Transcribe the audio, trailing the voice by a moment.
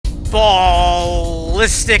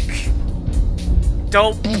ballistic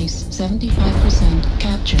dope. Base 75%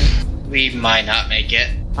 captured. We might not make it.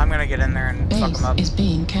 I'm gonna get in there and fuck them up. Base is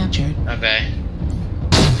being captured. Okay.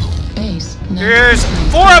 Base. There's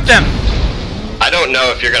 4 of them! I don't know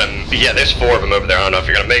if you're gonna... Yeah, there's 4 of them over there. I don't know if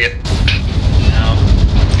you're gonna make it. No.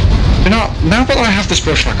 You know, now that I have this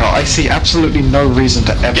bushwhack out, I see absolutely no reason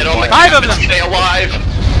to ever Get on the fight. 5 of them! Stay alive!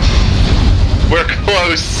 We're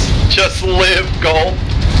close. Just live, Gold.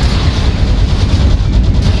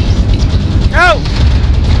 No!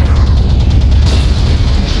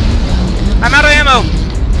 I'm out of ammo!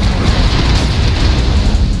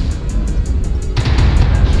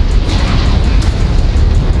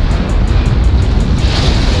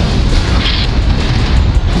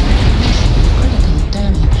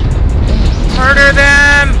 Murder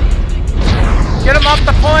them! Get them off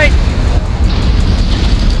the point!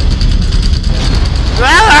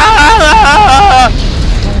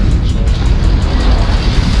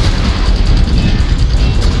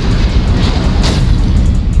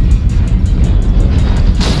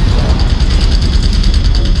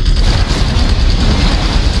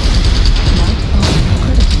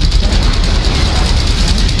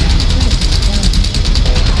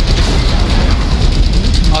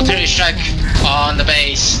 Artillery strike on the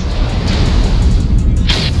base.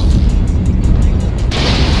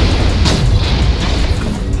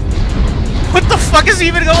 What the fuck is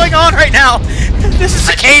even going on right now? This is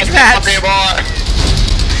a cage match!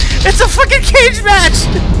 It's a fucking cage match!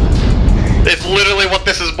 It's literally what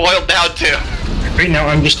this is boiled down to. Right now,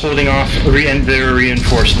 I'm just holding off their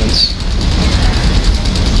reinforcements.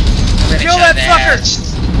 Kill that fucker!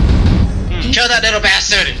 Kill that little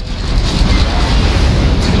bastard!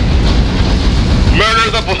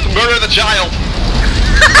 Murder the child.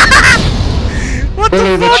 What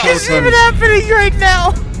the fuck is even happening right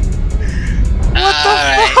now? What the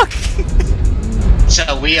fuck?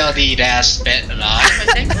 So we are the last bit alive, I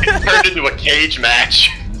think. It turned into a cage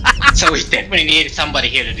match. So we definitely need somebody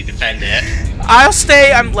here to defend it. I'll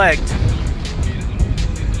stay, I'm legged.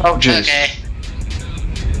 Oh, jeez. Okay.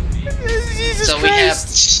 Jesus So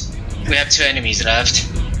Christ. we have 2 enemies left.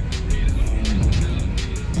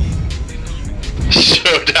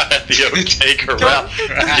 Showdown at the OK Corral.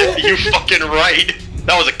 Yeah, you fucking right.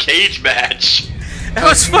 That was a cage match. That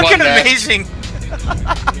was fucking amazing.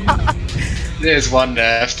 There's 1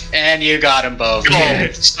 left, and you got them both.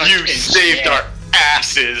 Oh, you saved our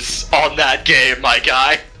asses on that game, my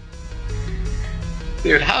guy.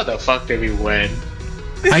 Dude, how the fuck did we win?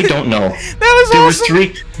 I don't know. That was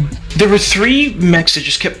awesome. There were 3 mechs that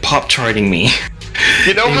just kept pop-charting me.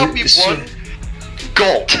 You know how we won?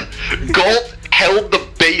 Galt held the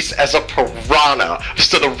base as a piranha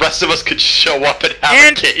so the rest of us could show up and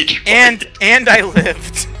have a cage fight. And I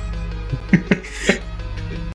lived.